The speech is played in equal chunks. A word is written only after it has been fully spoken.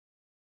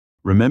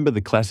Remember the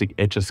classic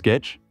Etch A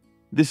Sketch?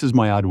 This is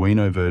my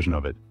Arduino version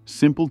of it,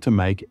 simple to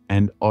make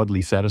and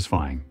oddly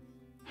satisfying.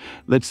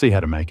 Let's see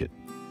how to make it.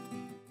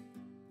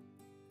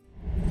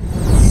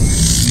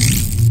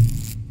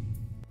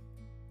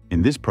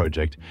 In this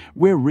project,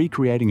 we're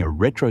recreating a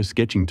retro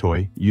sketching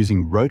toy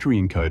using rotary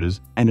encoders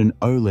and an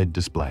OLED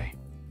display.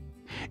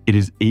 It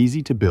is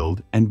easy to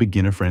build and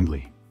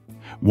beginner-friendly.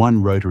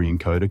 One rotary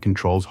encoder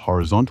controls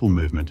horizontal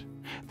movement,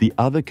 the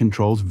other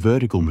controls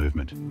vertical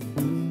movement.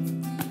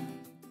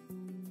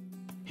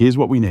 Here's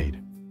what we need.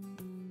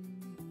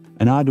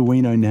 An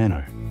Arduino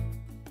Nano.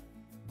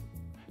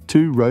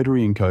 2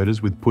 rotary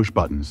encoders with push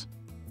buttons.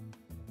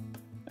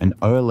 An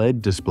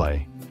OLED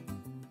display.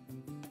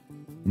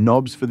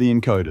 Knobs for the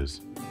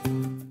encoders.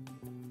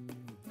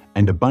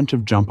 And a bunch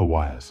of jumper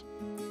wires.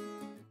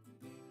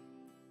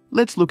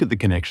 Let's look at the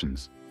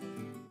connections.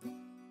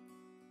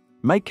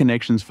 Make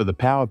connections for the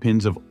power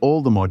pins of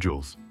all the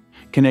modules.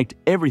 Connect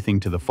everything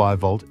to the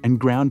 5V and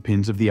ground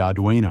pins of the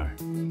Arduino.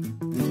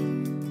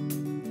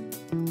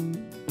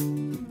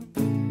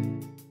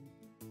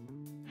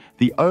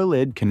 The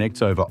OLED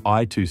connects over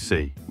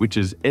I2C, which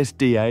is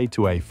SDA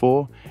to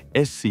A4,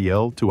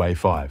 SCL to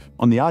A5,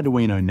 on the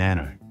Arduino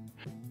Nano.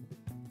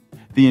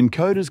 The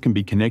encoders can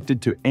be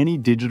connected to any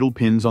digital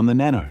pins on the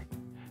Nano.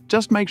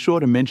 Just make sure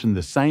to mention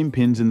the same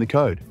pins in the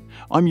code.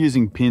 I'm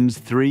using pins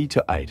 3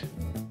 to 8.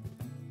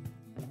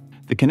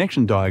 The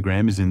connection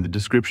diagram is in the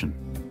description.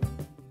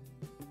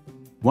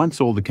 Once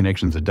all the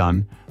connections are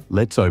done,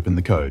 let's open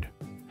the code.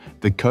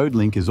 The code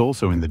link is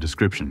also in the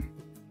description.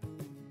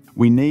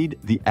 We need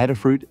the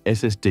Adafruit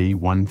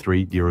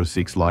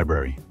SSD1306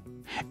 library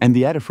and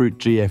the Adafruit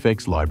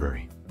GFX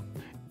library.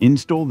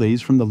 Install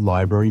these from the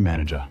Library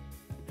Manager.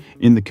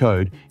 In the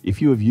code, if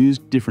you have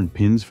used different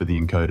pins for the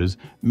encoders,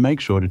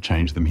 make sure to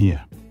change them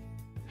here.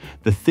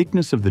 The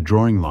thickness of the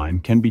drawing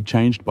line can be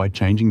changed by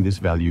changing this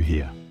value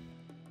here.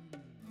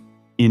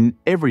 In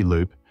every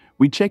loop,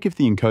 we check if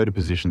the encoder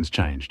positions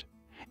changed.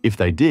 If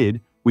they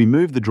did, we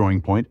move the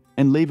drawing point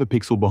and leave a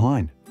pixel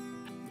behind.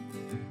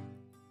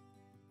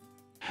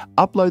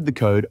 Upload the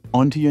code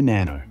onto your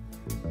Nano.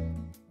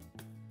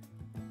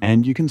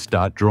 And you can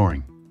start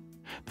drawing.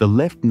 The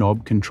left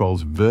knob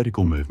controls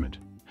vertical movement.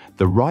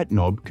 The right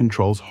knob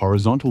controls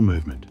horizontal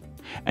movement.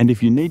 And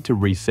if you need to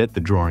reset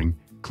the drawing,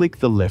 click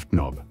the left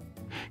knob.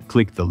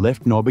 Click the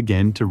left knob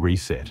again to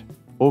reset,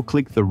 or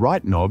click the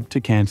right knob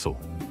to cancel.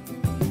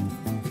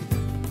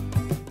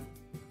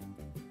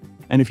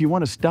 And if you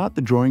want to start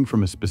the drawing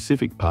from a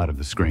specific part of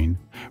the screen,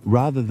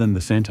 rather than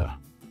the center,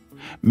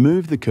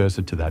 move the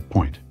cursor to that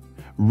point.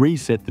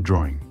 Reset the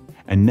drawing,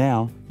 and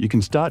now you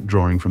can start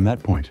drawing from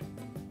that point.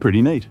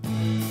 Pretty neat.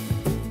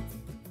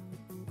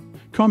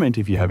 Comment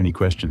if you have any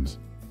questions.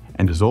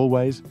 And as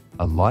always,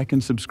 a like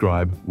and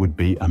subscribe would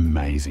be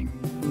amazing.